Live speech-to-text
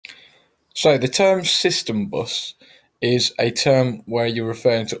So the term system bus is a term where you're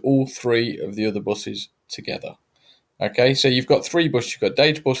referring to all three of the other buses together. Okay, so you've got three buses, you've got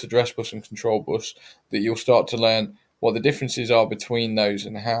data bus, address bus, and control bus, that you'll start to learn what the differences are between those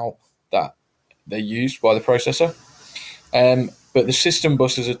and how that they're used by the processor. But the system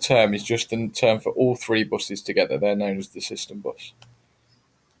bus as a term is just a term for all three buses together. They're known as the system bus.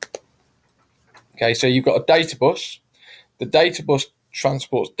 Okay, so you've got a data bus. The data bus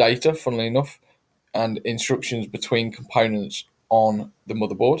transports data, funnily enough, and instructions between components on the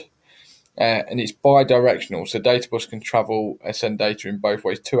motherboard. And it's bi-directional, so data bus can send data in both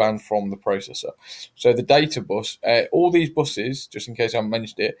ways, to and from the processor. So the data bus, all these buses, just in case I haven't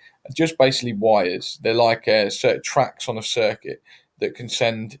mentioned it, are just basically wires. They're like certain tracks on a circuit that can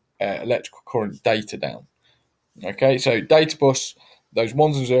send electrical current data down. Okay, so data bus, those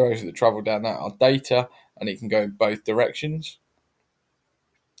ones and zeros that travel down that are data, and it can go in both directions.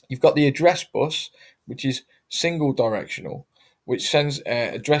 You've got the address bus, which is single directional, which sends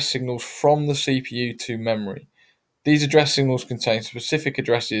address signals from the CPU to memory. These address signals contain specific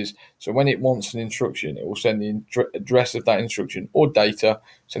addresses, so when it wants an instruction, it will send the address of that instruction or data,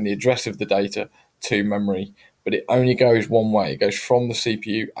 send the address of the data to memory, but it only goes one way. It goes from the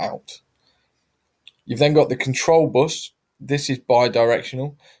CPU out. You've then got the control bus. This is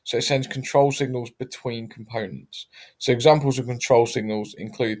bi-directional, so it sends control signals between components. So examples of control signals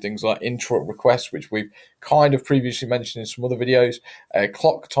include things like interrupt requests, which we've kind of previously mentioned in some other videos,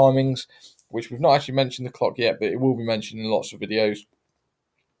 clock timings, which we've not actually mentioned the clock yet, but it will be mentioned in lots of videos.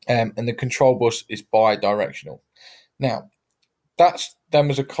 And the control bus is bi-directional. Now, that's them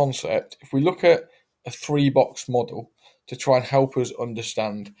as a concept. If we look at a three-box model to try and help us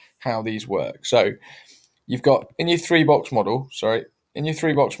understand how these work. So you've got in your three-box model,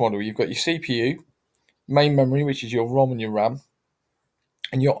 you've got your CPU, main memory, which is your ROM and your RAM,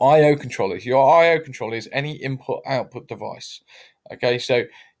 and your I/O controllers. Your I/O controller is any input-output device. Okay, so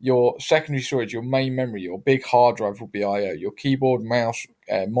your secondary storage, your main memory, your big hard drive will be I/O. Your keyboard, mouse,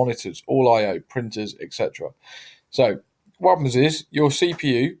 monitors, all I/O, printers, etc. So what happens is your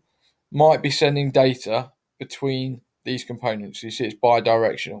CPU might be sending data between these components. You see, it's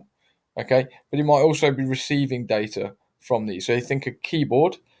bi-directional. Okay, but it might also be receiving data from these. So you think a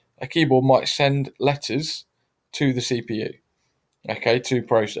keyboard might send letters to the CPU, okay, to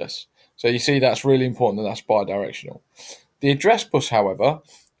process. So you see that's really important, that that's bi-directional. The address bus, however,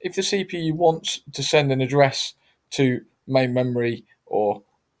 if the CPU wants to send an address to main memory or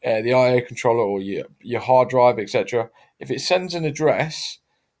the I/O controller or your hard drive, etc., if it sends an address,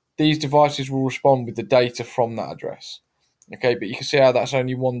 these devices will respond with the data from that address. Okay, but you can see how that's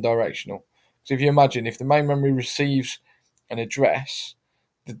only one directional. So if you imagine, if the main memory receives an address,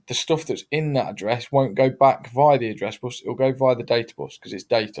 the stuff that's in that address won't go back via the address bus, it'll go via the data bus because it's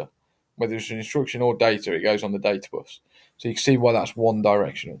data. Whether it's an instruction or data, it goes on the data bus. So you can see why that's one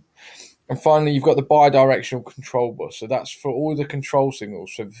directional. And finally, you've got the bi-directional control bus. So that's for all the control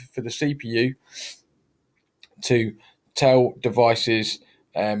signals. So for the CPU to tell devices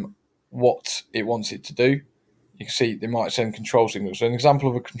what it wants it to do. You can see they might send control signals. So an example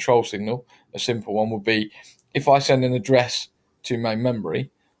of a control signal, a simple one, would be if I send an address to main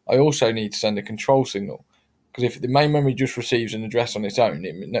memory, I also need to send a control signal. Because if the main memory just receives an address on its own,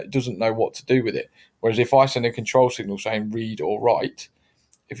 it doesn't know what to do with it. Whereas if I send a control signal saying read or write,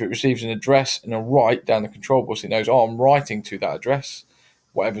 if it receives an address and a write down the control bus, it knows, oh, I'm writing to that address,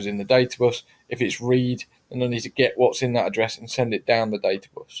 whatever's in the data bus. If it's read, then I need to get what's in that address and send it down the data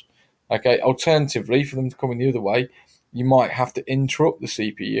bus. Okay, alternatively, for them to come in the other way, you might have to interrupt the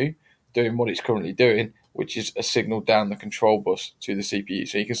CPU doing what it's currently doing, which is a signal down the control bus to the CPU.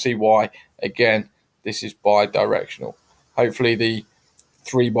 So you can see why, again, this is bi-directional. Hopefully the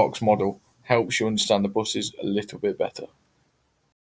three-box model helps you understand the buses a little bit better.